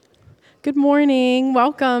Good morning.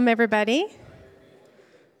 Welcome, everybody.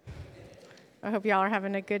 I hope y'all are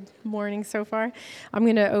having a good morning so far. I'm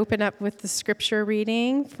going to open up with the scripture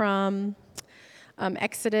reading from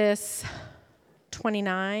Exodus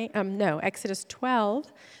 12,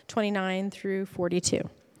 29 through 42.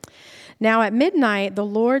 Now at midnight, the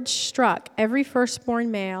Lord struck every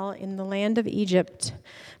firstborn male in the land of Egypt,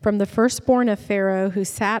 from the firstborn of Pharaoh who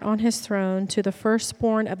sat on his throne to the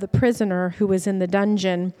firstborn of the prisoner who was in the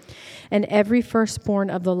dungeon, and every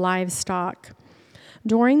firstborn of the livestock.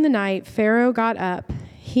 During the night, Pharaoh got up,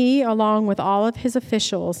 he along with all of his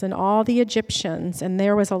officials and all the Egyptians, and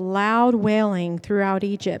there was a loud wailing throughout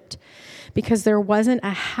Egypt, because there wasn't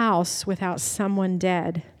a house without someone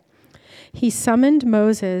dead. He summoned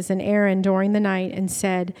Moses and Aaron during the night and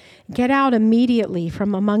said, "Get out immediately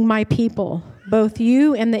from among my people, both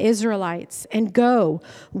you and the Israelites, and go,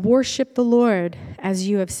 worship the Lord, as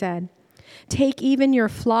you have said. Take even your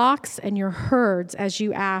flocks and your herds as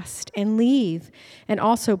you asked, and leave, and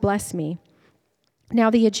also bless me." Now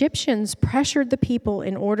the Egyptians pressured the people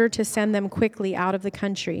in order to send them quickly out of the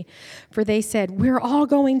country, for they said, "We're all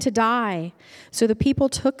going to die." So the people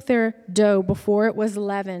took their dough before it was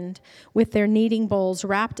leavened, with their kneading bowls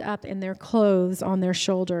wrapped up in their clothes on their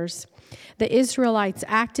shoulders. The Israelites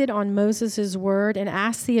acted on Moses' word and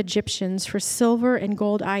asked the Egyptians for silver and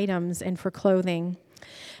gold items and for clothing.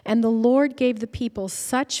 And the Lord gave the people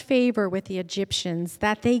such favor with the Egyptians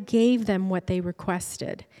that they gave them what they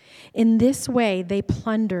requested. In this way, they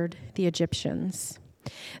plundered the Egyptians.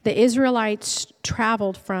 The Israelites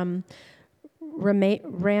traveled from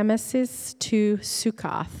Ramesses to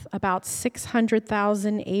Succoth, about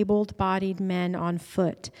 600,000 able-bodied men on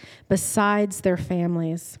foot, besides their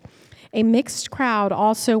families. A mixed crowd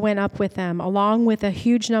also went up with them, along with a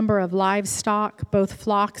huge number of livestock, both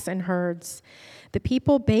flocks and herds. The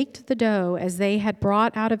people baked the dough as they had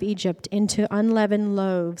brought out of Egypt into unleavened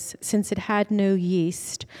loaves, since it had no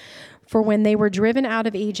yeast. For when they were driven out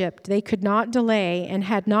of Egypt, they could not delay and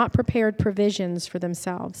had not prepared provisions for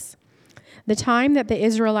themselves. The time that the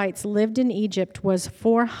Israelites lived in Egypt was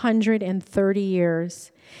 430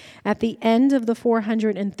 years. At the end of the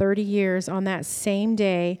 430 years, on that same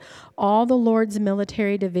day, all the Lord's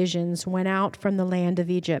military divisions went out from the land of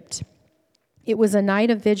Egypt. It was a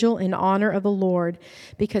night of vigil in honor of the Lord,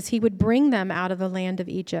 because he would bring them out of the land of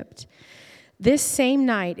Egypt. This same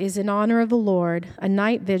night is in honor of the Lord, a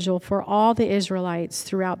night vigil for all the Israelites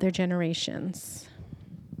throughout their generations.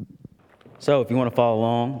 So if you want to follow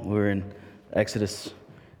along, we're in Exodus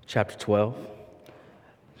chapter 12.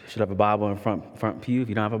 You should have a Bible in front pew. If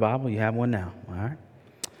you don't have a Bible, you have one now. All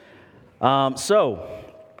right.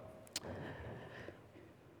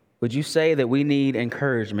 Would you say that we need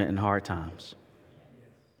encouragement in hard times?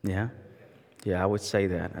 Yeah? Yeah, I would say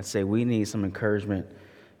that. I'd say we need some encouragement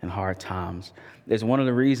in hard times. It's one of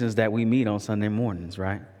the reasons that we meet on Sunday mornings,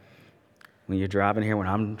 right? When you're driving here, when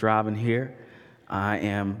I'm driving here, I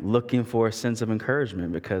am looking for a sense of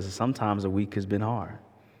encouragement because sometimes the week has been hard.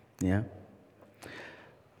 Yeah?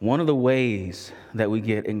 One of the ways that we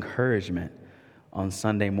get encouragement on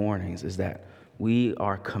Sunday mornings is that we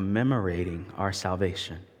are commemorating our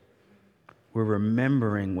salvation. We're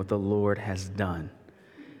remembering what the Lord has done.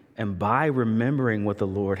 And by remembering what the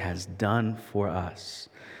Lord has done for us,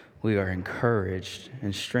 we are encouraged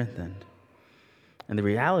and strengthened. And the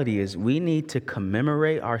reality is we need to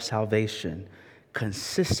commemorate our salvation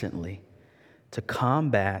consistently to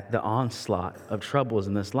combat the onslaught of troubles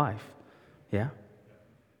in this life. Yeah?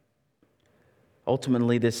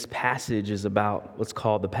 Ultimately, this passage is about what's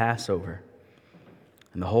called the Passover.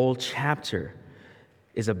 And the whole chapter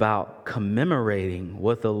is about commemorating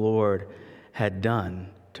what the Lord had done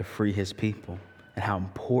to free his people and how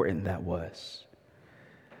important that was.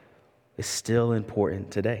 It's still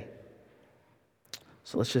important today.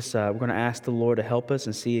 So let's just, we're going to ask the Lord to help us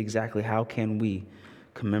and see exactly how can we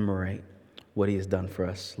commemorate what he has done for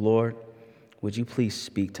us. Lord, would you please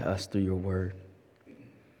speak to us through your word?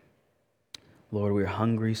 Lord, we are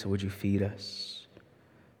hungry, so would you feed us?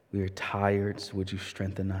 We are tired, so would you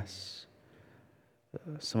strengthen us?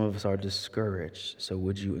 Some of us are discouraged, so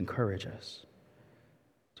would you encourage us?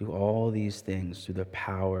 Do all these things through the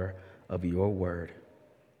power of your word.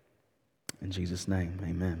 In Jesus' name,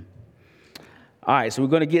 amen. All right, so we're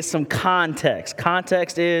going to get some context.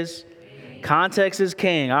 Context is Context is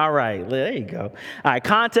king. All right, there you go. All right,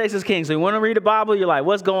 context is king. So you want to read the Bible, you're like,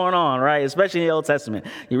 what's going on, right? Especially in the Old Testament.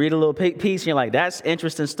 You read a little piece and you're like, that's an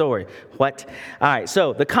interesting story. What? All right,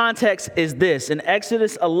 so the context is this. In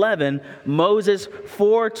Exodus 11, Moses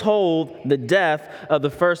foretold the death of the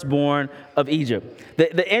firstborn of Egypt.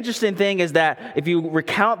 The interesting thing is that if you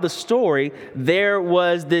recount the story, there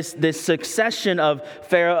was this succession of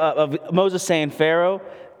Moses saying, Pharaoh,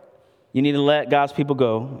 you need to let God's people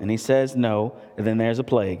go. And he says no, and then there's a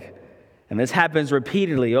plague. And this happens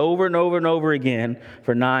repeatedly over and over and over again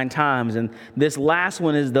for 9 times. And this last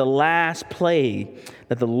one is the last plague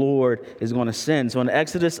that the Lord is going to send. So in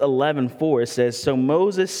Exodus 11:4, it says, so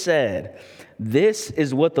Moses said, this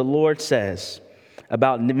is what the Lord says.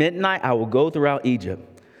 About midnight I will go throughout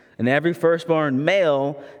Egypt, and every firstborn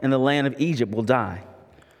male in the land of Egypt will die.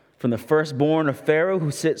 From the firstborn of Pharaoh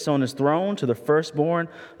who sits on his throne to the firstborn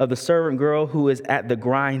of the servant girl who is at the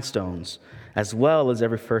grindstones, as well as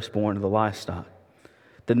every firstborn of the livestock.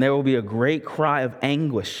 Then there will be a great cry of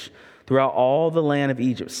anguish throughout all the land of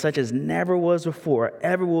Egypt, such as never was before, or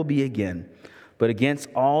ever will be again. But against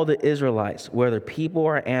all the Israelites, whether people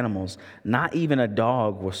or animals, not even a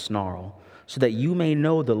dog will snarl, so that you may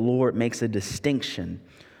know the Lord makes a distinction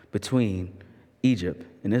between Egypt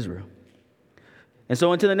and Israel. And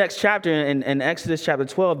so into the next chapter, in Exodus chapter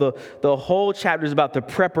 12, the whole chapter is about the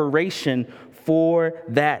preparation for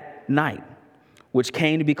that night, which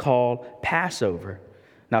came to be called Passover.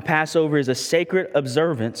 Now, Passover is a sacred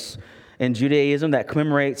observance in Judaism that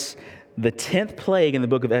commemorates the 10th plague in the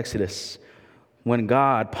book of Exodus, when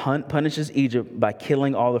God punishes Egypt by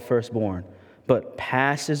killing all the firstborn, but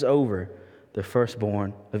passes over the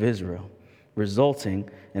firstborn of Israel, resulting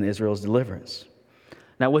in Israel's deliverance.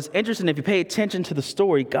 Now, what's interesting, if you pay attention to the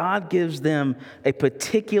story, God gives them a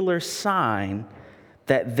particular sign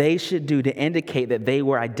that they should do to indicate that they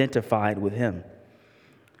were identified with him.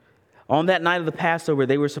 On that night of the Passover,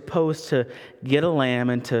 they were supposed to get a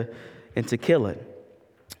lamb and to kill it.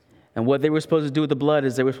 And what they were supposed to do with the blood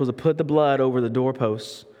is they were supposed to put the blood over the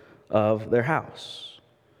doorposts of their house.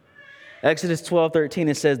 Exodus 12:13,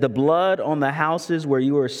 it says, the blood on the houses where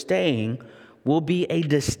you are staying will be a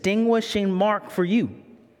distinguishing mark for you.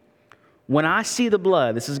 When I see the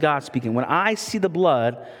blood, this is God speaking, when I see the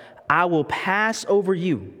blood, I will pass over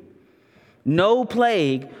you. No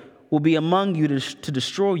plague will be among you to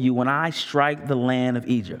destroy you when I strike the land of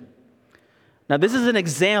Egypt. Now, this is an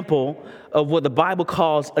example of what the Bible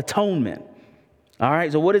calls atonement. All right,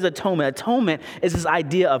 so what is atonement? Atonement is this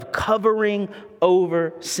idea of covering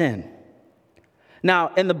over sin.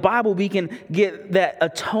 Now, in the Bible, we can get that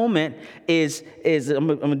atonement is I'm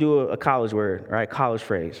going to do a college word, right? College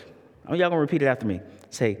phrase. Y'all going to repeat it after me.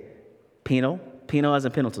 Say, penal. Penal as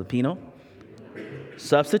in penalty. Penal.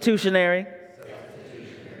 Substitutionary.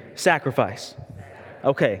 Sacrifice.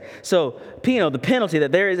 Okay, so penal, the penalty,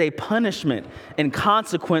 that there is a punishment and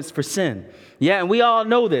consequence for sin. Yeah, and we all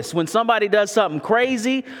know this. When somebody does something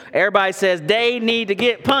crazy, everybody says they need to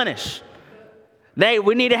get punished.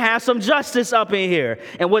 We need to have some justice up in here.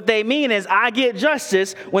 And what they mean is I get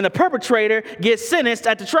justice when the perpetrator gets sentenced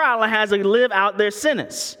at the trial and has to live out their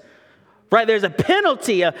sentence. Right? There's a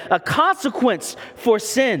penalty, a consequence for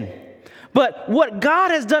sin. But what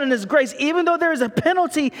God has done in his grace, even though there is a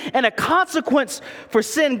penalty and a consequence for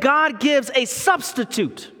sin, God gives a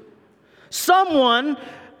substitute. Someone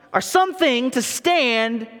or something to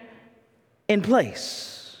stand in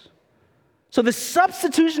place. So the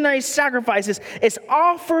substitutionary sacrifice is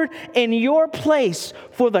offered in your place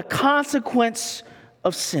for the consequence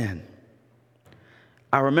of sin.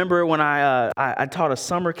 I remember when I taught a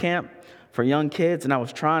summer camp for young kids, and I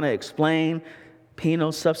was trying to explain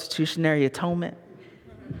penal substitutionary atonement.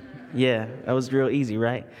 Yeah, that was real easy,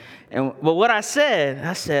 right? But what I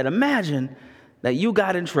said, imagine that you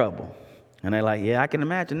got in trouble. And they're like, yeah, I can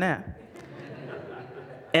imagine that.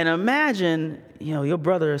 And imagine, your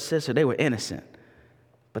brother or sister, they were innocent,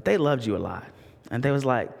 but they loved you a lot. And they was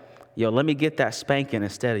like, let me get that spanking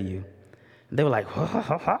instead of you. And they were like,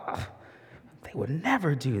 they would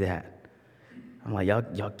never do that. I'm like,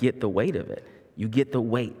 y'all get the weight of it. You get the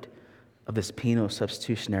weight of this penal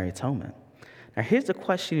substitutionary atonement. Now, here's the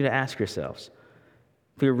question you need to ask yourselves.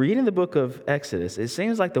 If you're reading the book of Exodus, it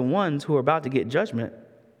seems like the ones who are about to get judgment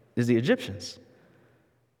is the Egyptians.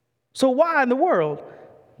 So why in the world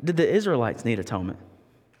did the Israelites need atonement?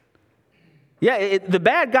 Yeah, the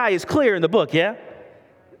bad guy is clear in the book, yeah?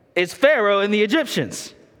 It's Pharaoh and the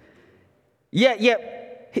Egyptians.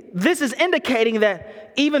 Yet this is indicating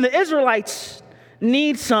that even the Israelites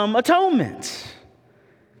need some atonement.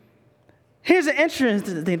 Here's an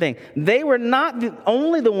interesting thing. They were not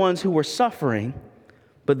only the ones who were suffering,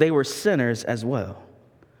 but they were sinners as well.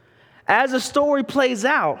 As the story plays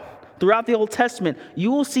out throughout the Old Testament,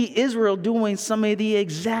 you will see Israel doing some of the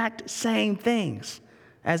exact same things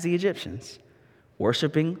as the Egyptians,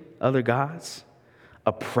 worshiping other gods,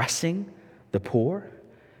 oppressing the poor.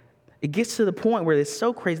 It gets to the point where it's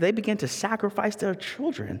so crazy, they begin to sacrifice their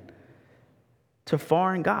children to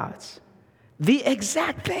foreign gods. The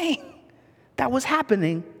exact thing that was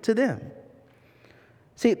happening to them.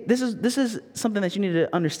 See, this is something that you need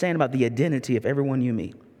to understand about the identity of everyone you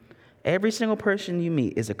meet. Every single person you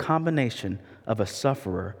meet is a combination of a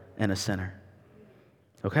sufferer and a sinner.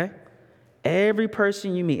 Okay? Every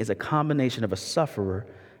person you meet is a combination of a sufferer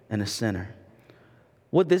and a sinner.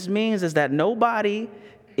 What this means is that nobody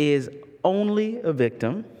is only a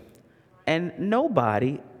victim and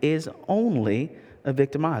nobody is only a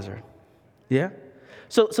victimizer. Yeah?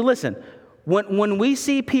 So listen, when we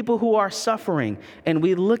see people who are suffering and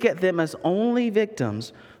we look at them as only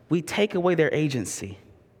victims, we take away their agency.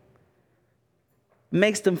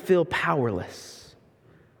 Makes them feel powerless.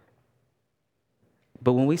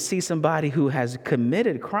 But when we see somebody who has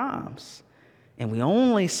committed crimes and we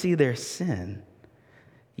only see their sin,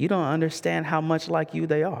 you don't understand how much like you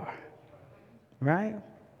they are, right?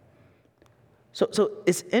 So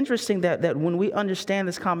it's interesting that when we understand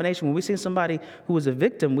this combination, when we see somebody who is a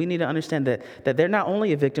victim, we need to understand that they're not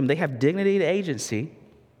only a victim, they have dignity and agency.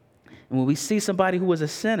 And when we see somebody who is a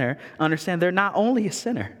sinner, understand they're not only a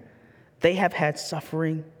sinner, they have had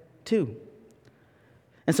suffering too.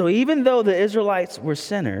 And so even though the Israelites were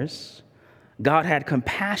sinners, God had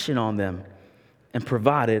compassion on them and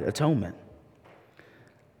provided atonement.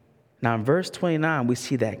 Now in verse 29, we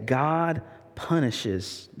see that God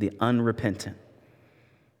punishes the unrepentant.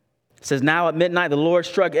 It says, now at midnight the Lord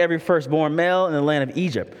struck every firstborn male in the land of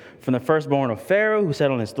Egypt, from the firstborn of Pharaoh who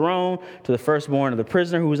sat on his throne to the firstborn of the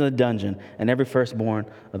prisoner who was in the dungeon, and every firstborn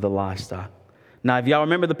of the livestock. Now, if y'all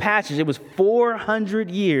remember the passage, it was 400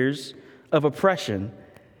 years of oppression,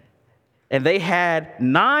 and they had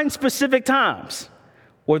 9 specific times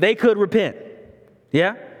where they could repent.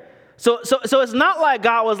 Yeah? So it's not like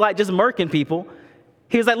God was like just murking people.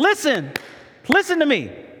 He was like, listen to me.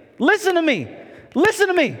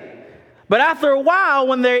 But after a while,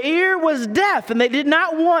 when their ear was deaf and they did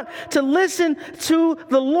not want to listen to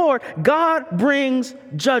the Lord, God brings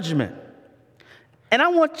judgment. And I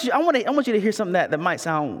want you to hear something that might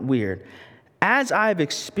sound weird. As I've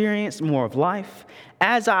experienced more of life,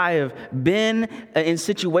 as I have been in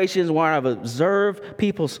situations where I've observed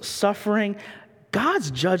people's suffering, God's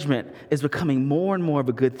judgment is becoming more and more of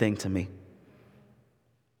a good thing to me.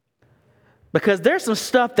 Because there's some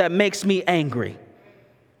stuff that makes me angry.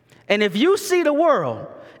 And if you see the world,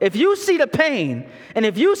 if you see the pain, and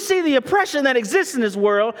if you see the oppression that exists in this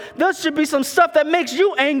world, there should be some stuff that makes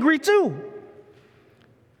you angry too.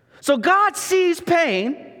 So God sees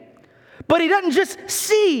pain, but he doesn't just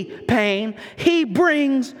see pain, he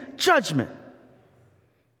brings judgment.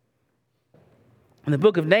 In the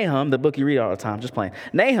book of Nahum, the book you read all the time, just playing.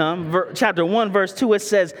 Nahum, chapter 1, verse 2, it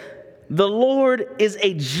says, the Lord is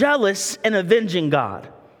a jealous and avenging God.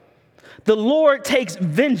 The Lord takes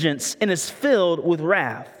vengeance and is filled with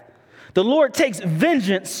wrath. The Lord takes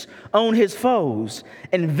vengeance on his foes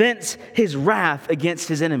and vents his wrath against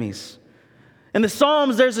his enemies. In the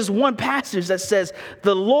Psalms, there's this one passage that says,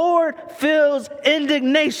 the Lord feels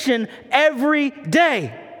indignation every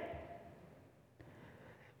day.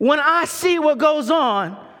 When I see what goes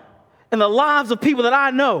on in the lives of people that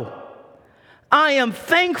I know, I am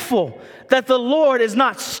thankful that the Lord is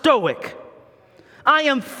not stoic. I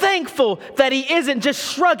am thankful that he isn't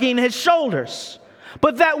just shrugging his shoulders,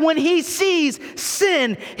 but that when he sees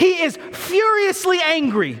sin, he is furiously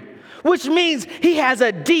angry, which means he has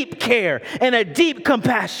a deep care and a deep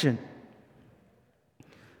compassion.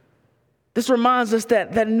 This reminds us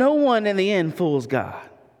that no one in the end fools God.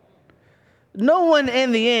 No one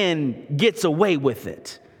in the end gets away with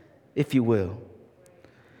it, if you will.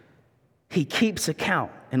 He keeps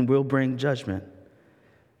account and will bring judgment.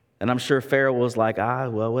 And I'm sure Pharaoh was like,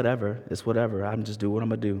 well, whatever. It's whatever. I'm just doing what I'm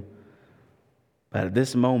going to do. But at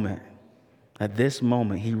this moment,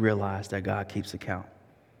 he realized that God keeps account.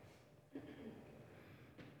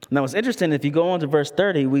 Now, what's interesting, if you go on to verse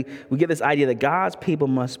 30, we get this idea that God's people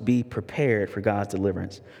must be prepared for God's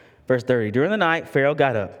deliverance. Verse 30, during the night, Pharaoh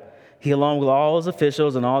got up, he along with all his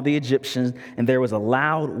officials and all the Egyptians, and there was a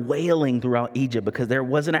loud wailing throughout Egypt because there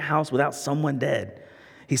wasn't a house without someone dead.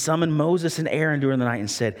 He summoned Moses and Aaron during the night and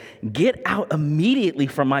said, get out immediately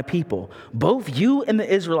from my people, both you and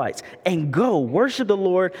the Israelites, and go worship the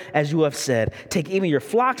Lord as you have said. Take even your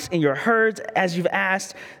flocks and your herds as you've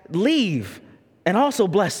asked. Leave and also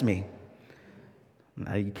bless me.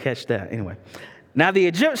 Now you catch that. Anyway. Now the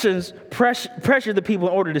Egyptians pressured the people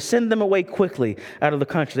in order to send them away quickly out of the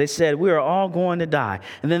country. They said, we are all going to die.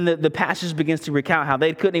 And then the passage begins to recount how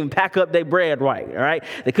they couldn't even pack up their bread right, all right?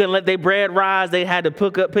 They couldn't let their bread rise. They had to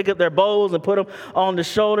pick up their bowls and put them on the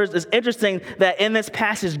shoulders. It's interesting that in this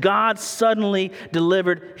passage, God suddenly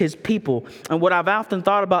delivered his people. And what I've often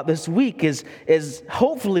thought about this week is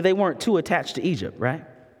hopefully they weren't too attached to Egypt, right?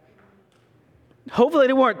 Hopefully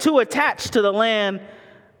they weren't too attached to the land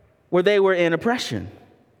where they were in oppression.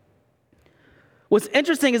 What's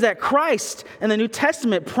interesting is that Christ in the New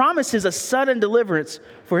Testament promises a sudden deliverance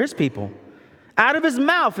for his people. Out of his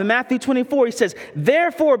mouth in Matthew 24, he says,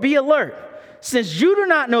 therefore be alert, since you do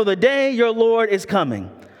not know the day your Lord is coming.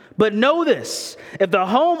 But know this, if the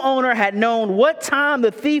homeowner had known what time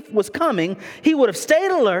the thief was coming, he would have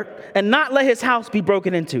stayed alert and not let his house be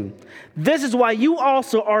broken into. This is why you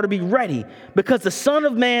also are to be ready, because the Son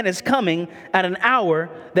of Man is coming at an hour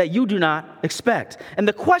that you do not expect. And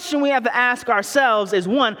the question we have to ask ourselves is,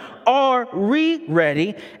 one, are we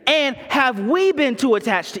ready? And have we been too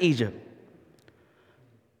attached to Egypt?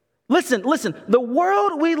 Listen, the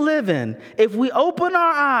world we live in, if we open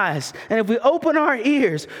our eyes and if we open our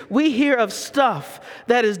ears, we hear of stuff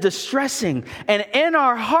that is distressing. And in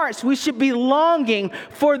our hearts, we should be longing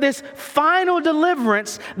for this final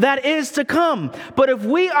deliverance that is to come. But if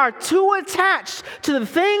we are too attached to the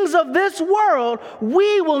things of this world,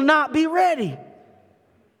 we will not be ready.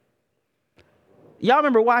 Y'all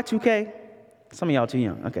remember Y2K? Some of y'all too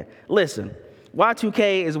young. Okay, listen.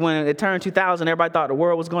 Y2K is when it turned 2000, everybody thought the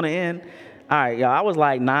world was going to end. All right, y'all, I was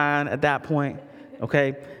like 9 at that point,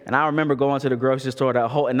 okay? And I remember going to the grocery store in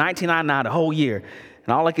 1999, the whole year.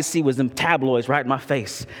 And all I could see was them tabloids right in my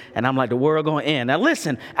face. And I'm like, the world going to end. Now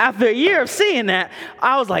listen, after a year of seeing that,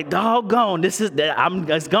 I was like, doggone, it's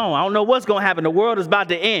gone. I don't know what's going to happen. The world is about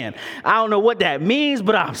to end. I don't know what that means,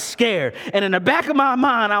 but I'm scared. And in the back of my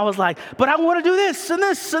mind, I was like, but I want to do this and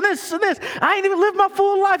this and this and this. I ain't even lived my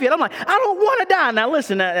full life yet. I'm like, I don't want to die. Now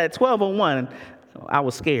listen, at 12:01, I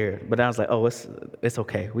was scared. But I was like, oh, it's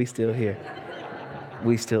okay. We still here.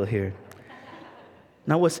 We still here.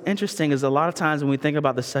 Now, what's interesting is a lot of times when we think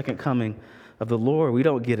about the second coming of the Lord, we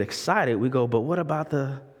don't get excited. We go, but what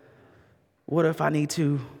if I need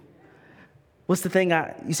to? What's the thing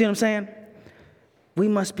you see what I'm saying? We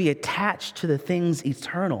must be attached to the things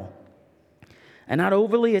eternal and not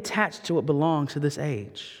overly attached to what belongs to this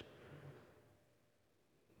age.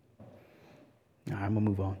 All right, I'm going to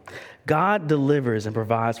move on. God delivers and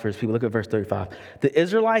provides for his people. Look at verse 35. The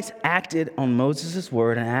Israelites acted on Moses'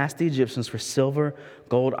 word and asked the Egyptians for silver,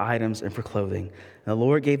 gold items, and for clothing. And the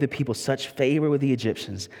Lord gave the people such favor with the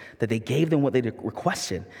Egyptians that they gave them what they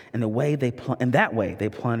requested. And in that way, they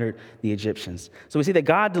plundered the Egyptians. So we see that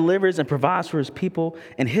God delivers and provides for his people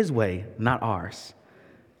in his way, not ours.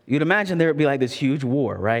 You'd imagine there would be like this huge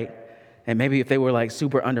war, right? And maybe if they were like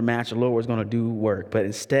super undermatched, the Lord was going to do work. But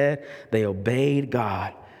instead, they obeyed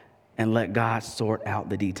God and let God sort out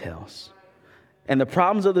the details. And the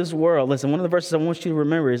problems of this world, listen, one of the verses I want you to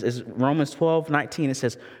remember is Romans 12:19. It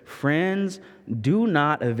says, friends, do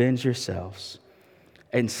not avenge yourselves.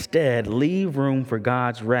 Instead, leave room for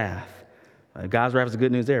God's wrath. God's wrath is the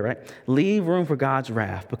good news there, right? Leave room for God's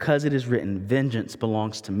wrath, because it is written, vengeance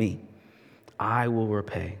belongs to me. I will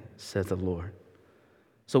repay, says the Lord.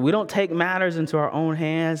 So we don't take matters into our own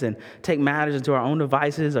hands and take matters into our own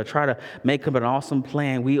devices or try to make up an awesome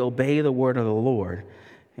plan. We obey the word of the Lord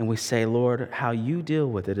and we say, Lord, how you deal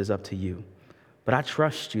with it is up to you. But I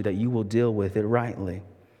trust you that you will deal with it rightly.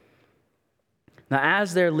 Now,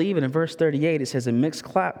 as they're leaving, in verse 38, it says, a mixed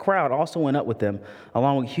crowd also went up with them,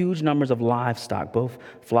 along with huge numbers of livestock, both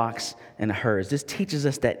flocks and herds. This teaches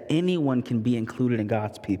us that anyone can be included in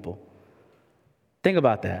God's people. Think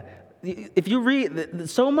about that. If you read,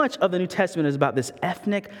 so much of the New Testament is about this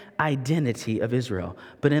ethnic identity of Israel.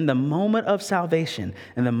 But in the moment of salvation,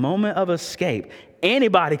 in the moment of escape,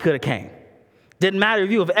 anybody could have came. Didn't matter if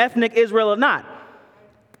you were ethnic Israel or not.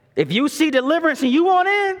 If you see deliverance and you want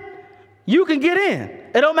in, you can get in.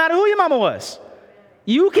 It don't matter who your mama was.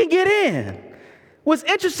 You can get in. What's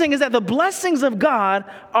interesting is that the blessings of God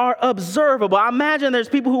are observable. I imagine there's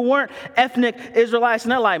people who weren't ethnic Israelites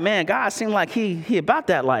and they're like, man, God seemed like he about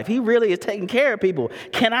that life. He really is taking care of people.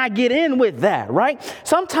 Can I get in with that, right?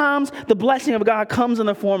 Sometimes the blessing of God comes in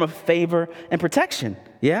the form of favor and protection,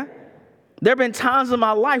 yeah? There have been times in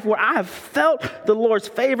my life where I have felt the Lord's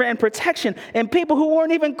favor and protection, and people who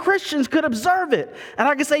weren't even Christians could observe it. And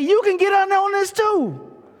I can say, you can get on this too.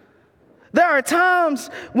 There are times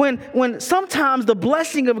when sometimes the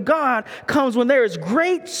blessing of God comes when there is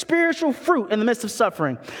great spiritual fruit in the midst of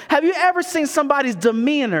suffering. Have you ever seen somebody's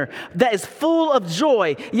demeanor that is full of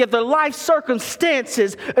joy, yet their life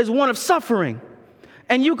circumstances is one of suffering?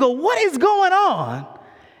 And you go, what is going on?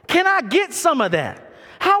 Can I get some of that?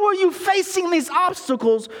 How are you facing these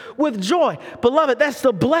obstacles with joy? Beloved, that's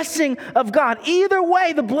the blessing of God. Either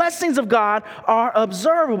way, the blessings of God are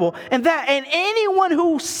observable. And anyone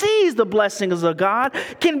who sees the blessings of God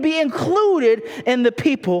can be included in the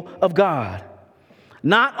people of God.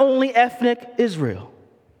 Not only ethnic Israel.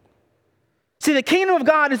 See, the kingdom of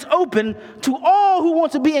God is open to all who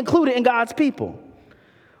want to be included in God's people.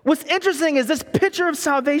 What's interesting is this picture of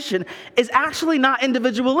salvation is actually not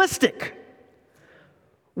individualistic.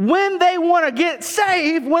 When they want to get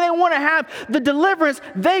saved, when they want to have the deliverance,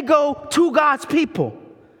 they go to God's people.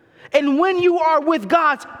 And when you are with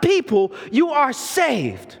God's people, you are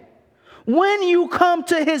saved. When you come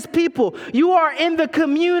to his people, you are in the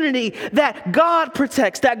community that God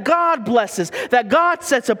protects, that God blesses, that God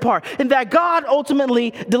sets apart, and that God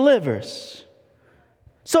ultimately delivers.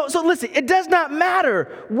 So listen, it does not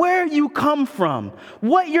matter where you come from,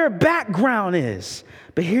 what your background is.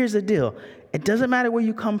 But here's the deal. It doesn't matter where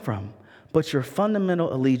you come from, but your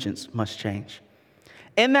fundamental allegiance must change.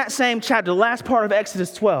 In that same chapter, the last part of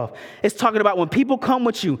Exodus 12, it's talking about when people come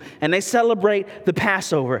with you and they celebrate the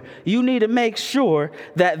Passover, you need to make sure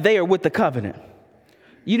that they are with the covenant.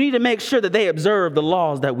 You need to make sure that they observe the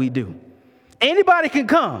laws that we do. Anybody can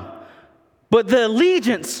come, but the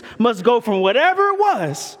allegiance must go from whatever it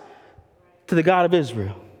was to the God of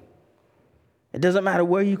Israel. It doesn't matter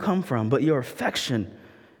where you come from, but your affection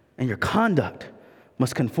and your conduct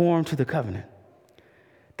must conform to the covenant.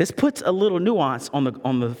 This puts a little nuance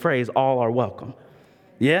on the phrase, all are welcome.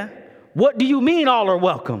 Yeah? What do you mean all are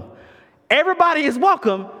welcome? Everybody is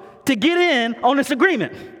welcome to get in on this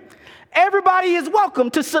agreement. Everybody is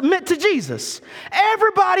welcome to submit to Jesus.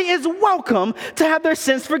 Everybody is welcome to have their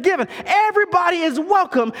sins forgiven. Everybody is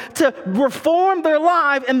welcome to reform their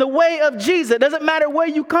life in the way of Jesus. It doesn't matter where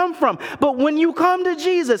you come from, but when you come to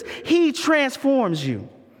Jesus, he transforms you.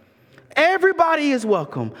 Everybody is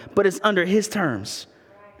welcome, but it's under his terms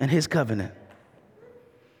and his covenant.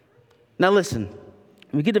 Now listen,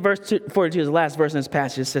 when we get to verse 42, the last verse in this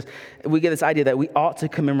passage, it says, we get this idea that we ought to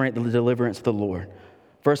commemorate the deliverance of the Lord.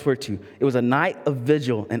 Verse 42, it was a night of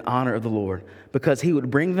vigil in honor of the Lord, because he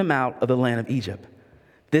would bring them out of the land of Egypt.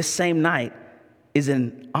 This same night is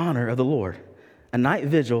in honor of the Lord, a night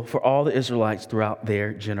vigil for all the Israelites throughout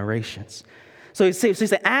their generations. So he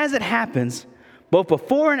said, as it happens, both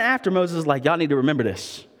before and after, Moses is like, y'all need to remember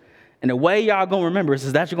this. And the way y'all going to remember this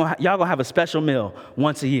is that y'all going to have a special meal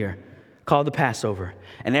once a year called the Passover.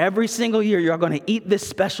 And every single year, you're going to eat this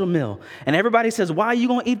special meal. And everybody says, why are you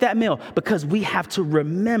going to eat that meal? Because we have to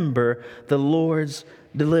remember the Lord's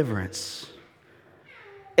deliverance.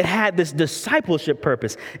 It had this discipleship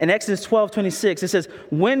purpose. In Exodus 12:26, it says,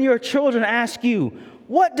 when your children ask you,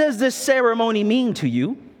 what does this ceremony mean to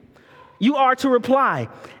you? You are to reply,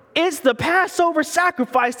 it's the Passover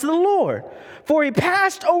sacrifice to the Lord. For he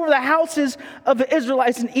passed over the houses of the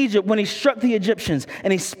Israelites in Egypt when he struck the Egyptians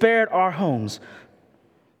and he spared our homes.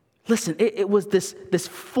 Listen, it was this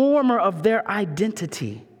former of their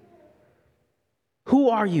identity. Who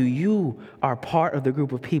are you? You are part of the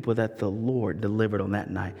group of people that the Lord delivered on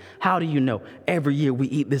that night. How do you know? Every year we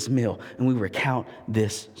eat this meal and we recount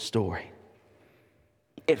this story.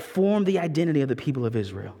 It formed the identity of the people of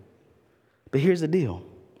Israel. But here's the deal.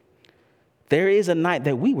 There is a night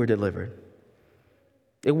that we were delivered.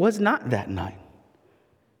 It was not that night.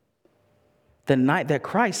 The night that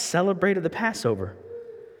Christ celebrated the Passover.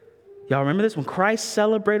 Y'all remember this? When Christ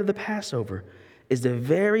celebrated the Passover, is the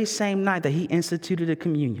very same night that he instituted a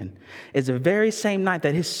communion. It's the very same night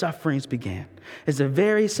that his sufferings began. It's the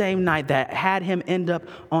very same night that had him end up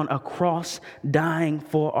on a cross dying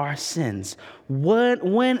for our sins.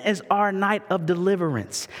 When is our night of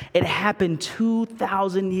deliverance? It happened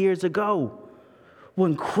 2,000 years ago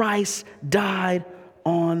when Christ died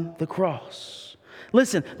on the cross.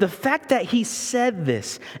 Listen, the fact that he said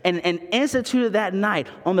this and instituted that night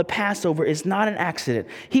on the Passover is not an accident.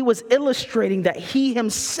 He was illustrating that he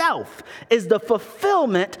himself is the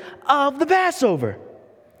fulfillment of the Passover.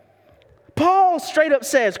 Paul straight up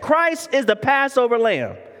says Christ is the Passover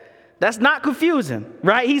lamb. That's not confusing,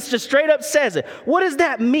 right? He just straight up says it. What does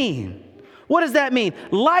that mean? What does that mean?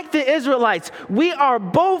 Like the Israelites, we are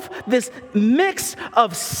both this mix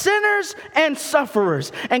of sinners and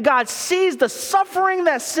sufferers. And God sees the suffering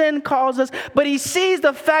that sin causes, but he sees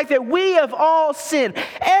the fact that we have all sinned.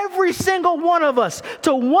 Every single one of us,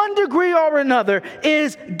 to one degree or another,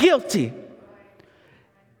 is guilty.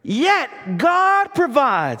 Yet God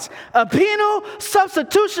provides a penal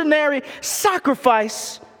substitutionary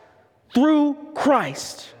sacrifice through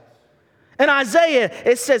Christ. In Isaiah,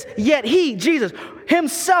 it says, yet he, Jesus,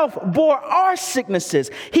 himself bore our sicknesses.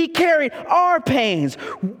 He carried our pains.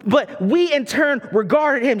 But we in turn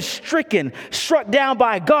regarded him stricken, struck down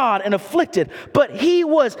by God and afflicted. But he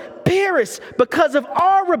was pierced because of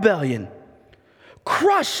our rebellion,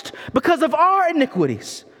 crushed because of our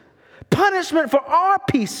iniquities. Punishment for our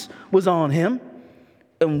peace was on him,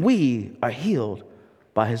 and we are healed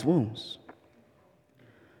by his wounds.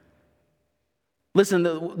 Listen,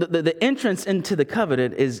 the entrance into the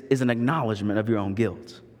covenant is an acknowledgement of your own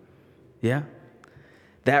guilt. Yeah?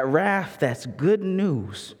 That wrath that's good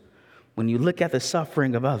news when you look at the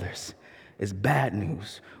suffering of others is bad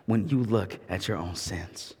news when you look at your own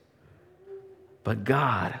sins. But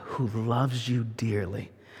God, who loves you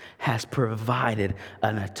dearly, has provided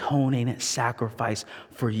an atoning sacrifice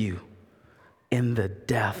for you in the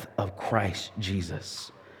death of Christ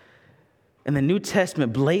Jesus. And the New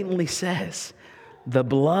Testament blatantly says, the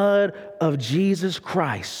blood of Jesus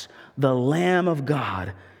Christ, the Lamb of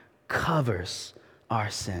God, covers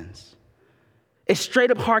our sins. It's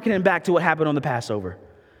straight up hearkening back to what happened on the Passover.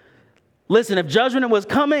 Listen, if judgment was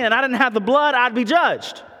coming and I didn't have the blood, I'd be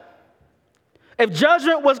judged. If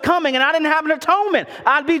judgment was coming and I didn't have an atonement,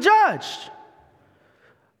 I'd be judged.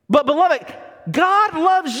 But beloved, God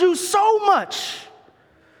loves you so much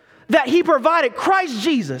that he provided Christ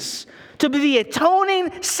Jesus to be the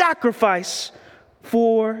atoning sacrifice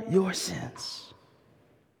for your sins.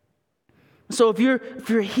 So if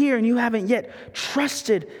you're here and you haven't yet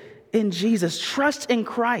trusted in Jesus, trust in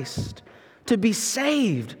Christ to be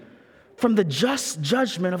saved from the just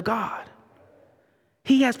judgment of God.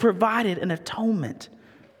 He has provided an atonement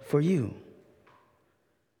for you.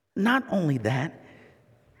 Not only that,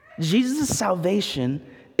 Jesus' salvation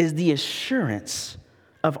is the assurance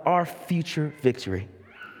of our future victory.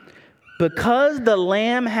 Because the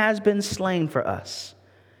Lamb has been slain for us,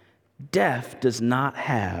 death does not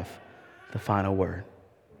have the final word.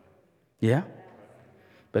 Yeah?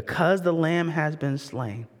 Because the Lamb has been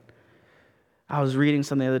slain. I was reading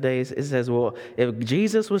something the other day. It says, well, if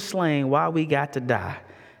Jesus was slain, why we got to die?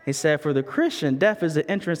 He said, for the Christian, death is the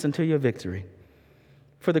entrance into your victory.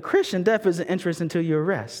 For the Christian, death is the entrance into your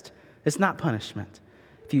rest. It's not punishment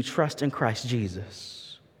if you trust in Christ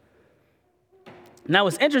Jesus. Now,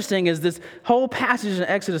 what's interesting is this whole passage in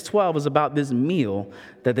Exodus 12 is about this meal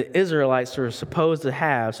that the Israelites were supposed to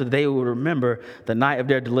have so that they would remember the night of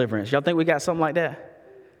their deliverance. Y'all think we got something like that?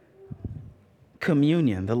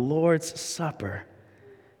 Communion, the Lord's Supper,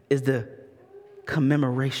 is the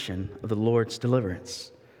commemoration of the Lord's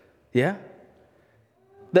deliverance. Yeah?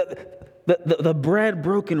 The bread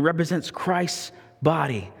broken represents Christ's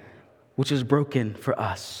body, which is broken for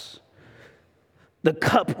us. The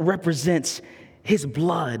cup represents his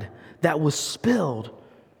blood that was spilled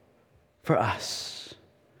for us.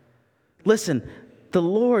 Listen, the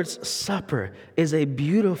Lord's Supper is a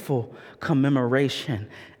beautiful commemoration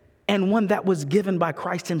and one that was given by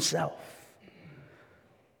Christ himself.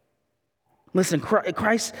 Listen,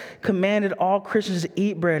 Christ commanded all Christians to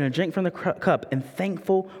eat bread and drink from the cup in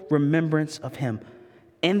thankful remembrance of him.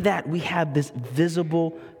 In that we have this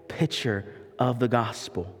visible picture of the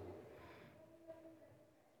gospel.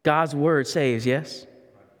 God's word saves, yes?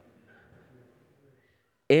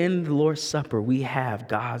 In the Lord's Supper, we have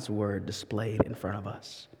God's word displayed in front of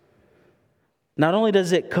us. Not only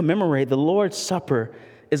does it commemorate, the Lord's Supper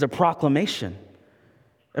is a proclamation.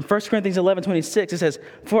 In 1 Corinthians 11:26, it says,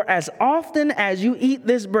 for as often as you eat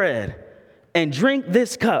this bread and drink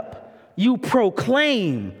this cup, you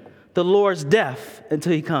proclaim the Lord's death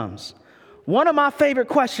until he comes. One of my favorite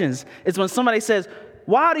questions is when somebody says,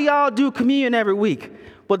 why do y'all do communion every week?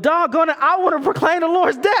 Well, doggone it, I want to proclaim the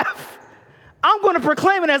Lord's death. I'm going to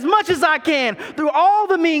proclaim it as much as I can through all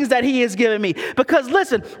the means that he has given me. Because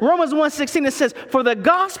listen, Romans 1:16, it says, for the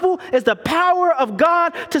gospel is the power of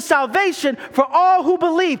God to salvation for all who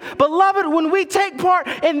believe. Beloved, when we take part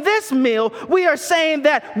in this meal, we are saying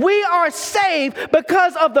that we are saved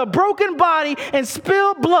because of the broken body and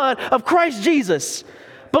spilled blood of Christ Jesus.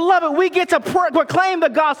 Beloved, we get to proclaim the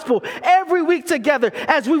gospel every week together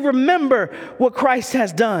as we remember what Christ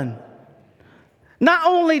has done. Not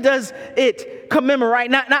only does it commemorate,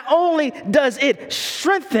 not only does it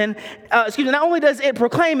strengthen, not only does it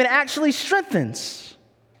proclaim, it actually strengthens.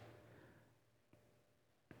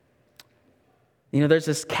 You know, there's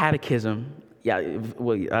this catechism. Yeah,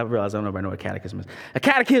 well, I realize I don't know if I know what a catechism is. A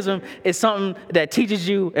catechism is something that teaches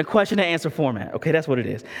you in question and answer format. Okay, that's what it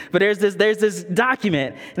is. But there's this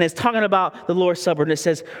document, and it's talking about the Lord's Supper, and it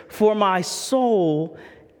says, for my soul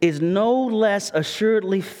is no less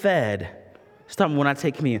assuredly fed. Stop when I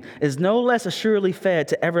take communion. Is no less assuredly fed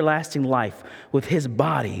to everlasting life with his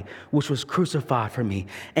body, which was crucified for me,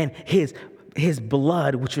 and his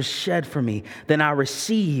blood, which was shed for me. Then I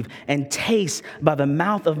receive and taste by the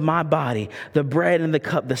mouth of my body the bread and the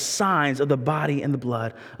cup, the signs of the body and the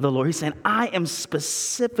blood of the Lord. He's saying, I am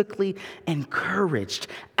specifically encouraged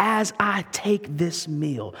as I take this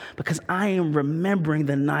meal because I am remembering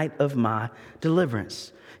the night of my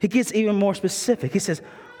deliverance. He gets even more specific. He says,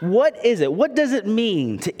 what is it? What does it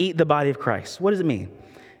mean to eat the body of Christ? What does it mean?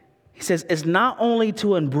 He says, it's not only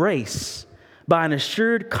to embrace by an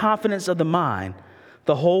assured confidence of the mind,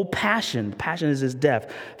 the whole passion is his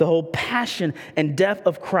death, the whole passion and death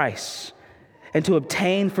of Christ, and to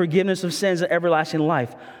obtain forgiveness of sins and everlasting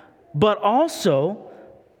life, but also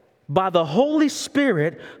by the Holy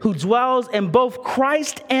Spirit who dwells in both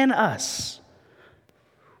Christ and us.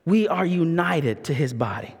 We are united to his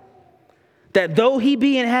body. That though he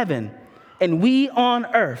be in heaven and we on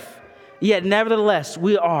earth, yet nevertheless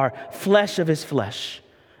we are flesh of his flesh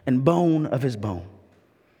and bone of his bone.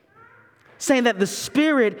 Saying that the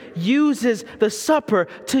Spirit uses the supper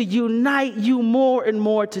to unite you more and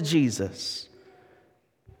more to Jesus.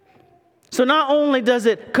 So not only does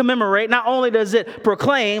it commemorate, not only does it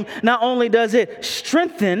proclaim, not only does it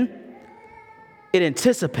strengthen, it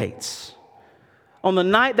anticipates. On the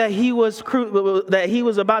night that he was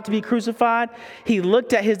about to be crucified, he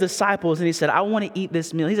looked at his disciples and he said, I want to eat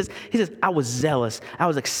this meal. He says, I was zealous. I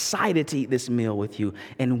was excited to eat this meal with you,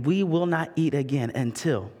 and we will not eat again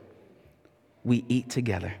until we eat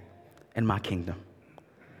together in my kingdom.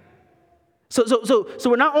 So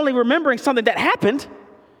we're not only remembering something that happened,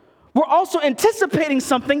 we're also anticipating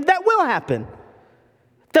something that will happen.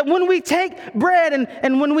 That when we take bread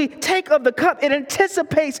and when we take of the cup, it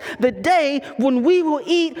anticipates the day when we will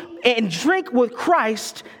eat and drink with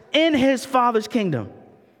Christ in his Father's kingdom.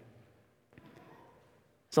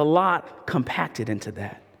 It's a lot compacted into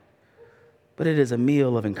that, but it is a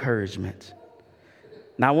meal of encouragement.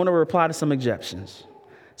 Now, I want to reply to some objections.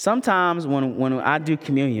 Sometimes when I do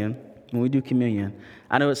communion, when we do communion,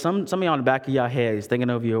 I know some of y'all in the back of your head is thinking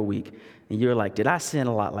over your week, and you're like, did I sin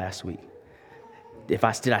a lot last week? Did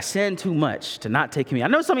I sin too much to not take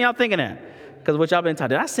communion? I know some of y'all thinking that because what y'all been taught.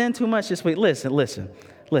 Did I sin too much this week? Listen.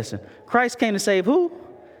 Christ came to save who?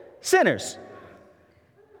 Sinners.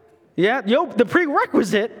 Yeah, the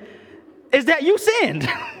prerequisite is that you sinned.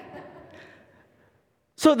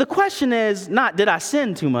 So the question is not, did I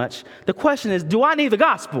sin too much? The question is, do I need the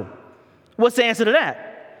gospel? What's the answer to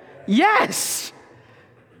that? Yes.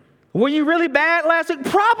 Were you really bad last week?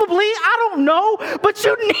 Probably. I don't know. But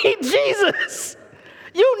you need Jesus.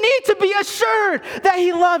 You need to be assured that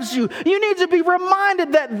he loves you. You need to be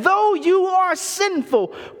reminded that though you are sinful,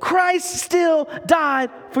 Christ still died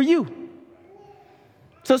for you.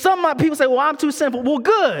 So some people say, well, I'm too sinful. Well,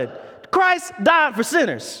 good. Christ died for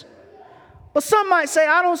sinners. Well, some might say,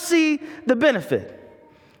 I don't see the benefit.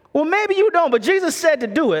 Well, maybe you don't, but Jesus said to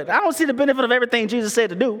do it. I don't see the benefit of everything Jesus said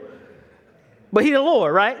to do. But he's the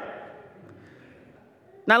Lord, right?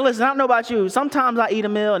 Now listen, I don't know about you. Sometimes I eat a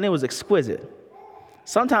meal and it was exquisite.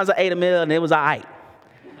 Sometimes I ate a meal and it was all right.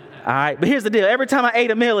 All right, but here's the deal. Every time I ate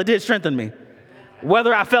a meal, it did strengthen me,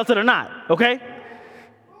 whether I felt it or not, okay?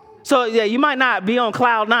 So yeah, you might not be on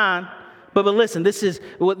cloud nine, but listen, this is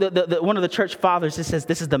one of the church fathers. It says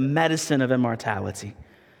this is the medicine of immortality.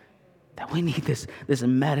 That we need this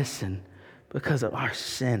medicine because of our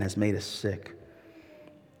sin has made us sick.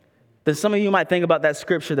 Then some of you might think about that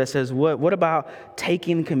scripture that says, what about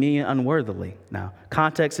taking communion unworthily? Now,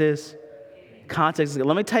 context is,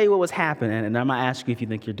 let me tell you what was happening, and I'm going to ask you if you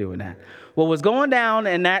think you're doing that. What was going down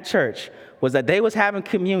in that church was that they was having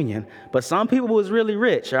communion, but some people was really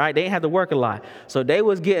rich, all right? They didn't have to work a lot. So they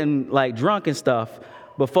was getting like drunk and stuff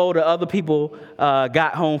before the other people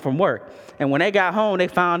got home from work. And when they got home, they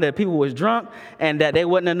found that people was drunk and that there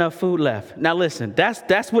wasn't enough food left. Now listen,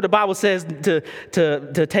 that's what the Bible says to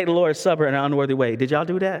take the Lord's Supper in an unworthy way. Did y'all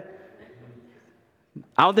do that?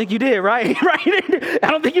 I don't think you did, right? Right? I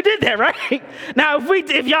don't think you did that, right? Now,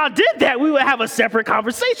 if y'all did that, we would have a separate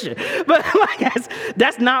conversation. But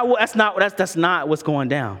that's not what's going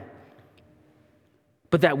down.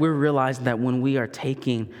 But that we're realizing that when we are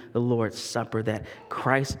taking the Lord's Supper, that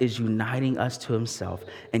Christ is uniting us to himself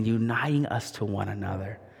and uniting us to one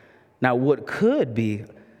another. Now, what could be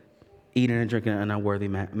eating and drinking in an unworthy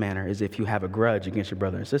manner is if you have a grudge against your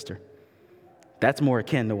brother and sister. That's more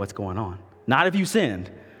akin to what's going on. Not if you sinned,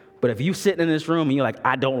 but if you sitting in this room and you're like,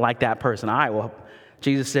 I don't like that person. All right, well,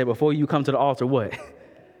 Jesus said, before you come to the altar, what?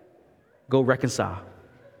 Go reconcile.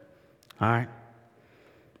 All right.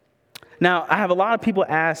 Now, I have a lot of people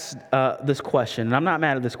ask this question, and I'm not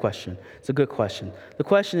mad at this question. It's a good question. The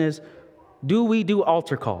question is, do we do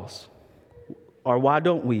altar calls? Or why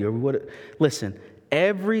don't we? Or what? Listen,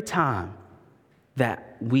 every time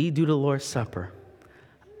that we do the Lord's Supper,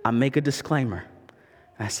 I make a disclaimer.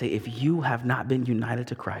 And I say, if you have not been united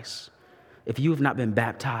to Christ, if you have not been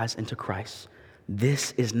baptized into Christ,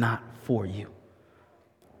 this is not for you.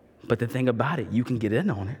 But the thing about it, you can get in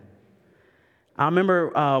on it. I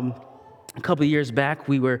remember a couple of years back,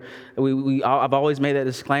 I've always made that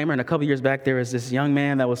disclaimer. And a couple of years back, there was this young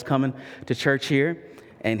man that was coming to church here,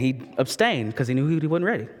 and he abstained because he knew he wasn't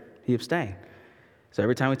ready. He abstained. So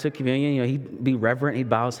every time we took communion, he'd be reverent, he'd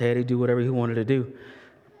bow his head, he'd do whatever he wanted to do.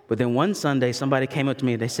 But then one Sunday, somebody came up to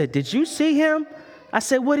me and they said, "Did you see him?" I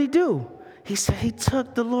said, "What'd he do?" He said, "He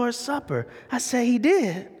took the Lord's Supper." I said, "He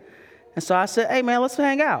did." And so I said, "Hey, man, let's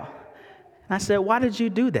hang out." And I said, "Why did you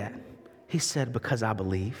do that?" He said, "Because I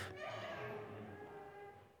believe."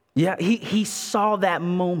 Yeah, he saw that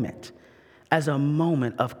moment as a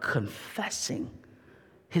moment of confessing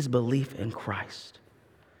his belief in Christ.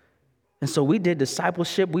 And so we did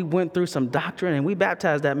discipleship. We went through some doctrine and we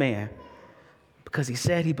baptized that man because he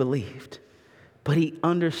said he believed. But he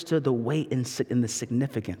understood the weight and the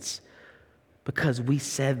significance because we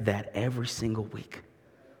said that every single week.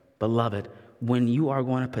 Beloved, when you are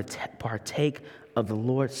going to partake of the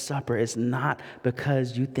Lord's Supper, it's not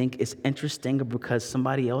because you think it's interesting or because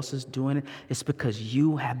somebody else is doing it. It's because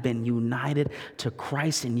you have been united to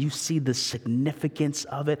Christ and you see the significance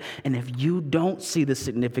of it. And if you don't see the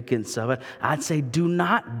significance of it, I'd say do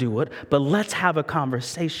not do it, but let's have a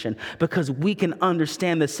conversation because we can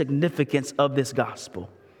understand the significance of this gospel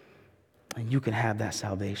and you can have that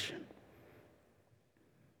salvation.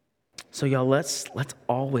 So y'all, let's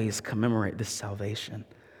always commemorate this salvation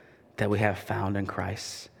that we have found in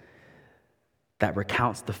Christ that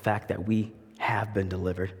recounts the fact that we have been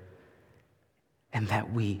delivered and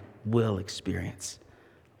that we will experience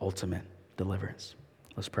ultimate deliverance.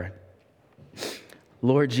 Let's pray.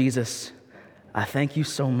 Lord Jesus, I thank you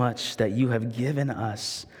so much that you have given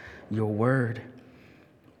us your word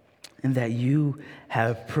and that you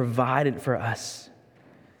have provided for us.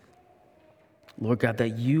 Lord God,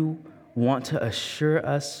 that you want to assure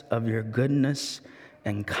us of your goodness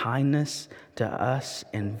and kindness to us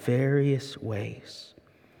in various ways.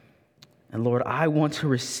 And Lord, I want to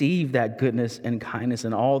receive that goodness and kindness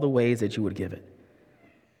in all the ways that you would give it.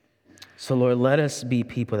 So Lord, let us be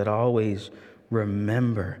people that always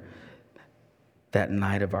remember that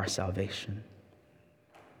night of our salvation.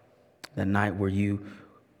 That night where you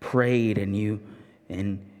prayed and you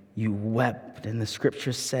wept, and the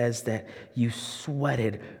scripture says that you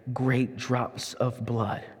sweated great drops of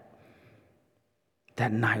blood.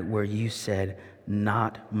 That night where you said,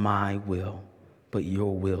 "Not my will, but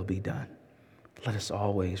your will be done." Let us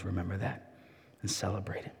always remember that and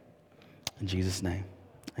celebrate it. In Jesus' name,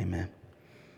 amen.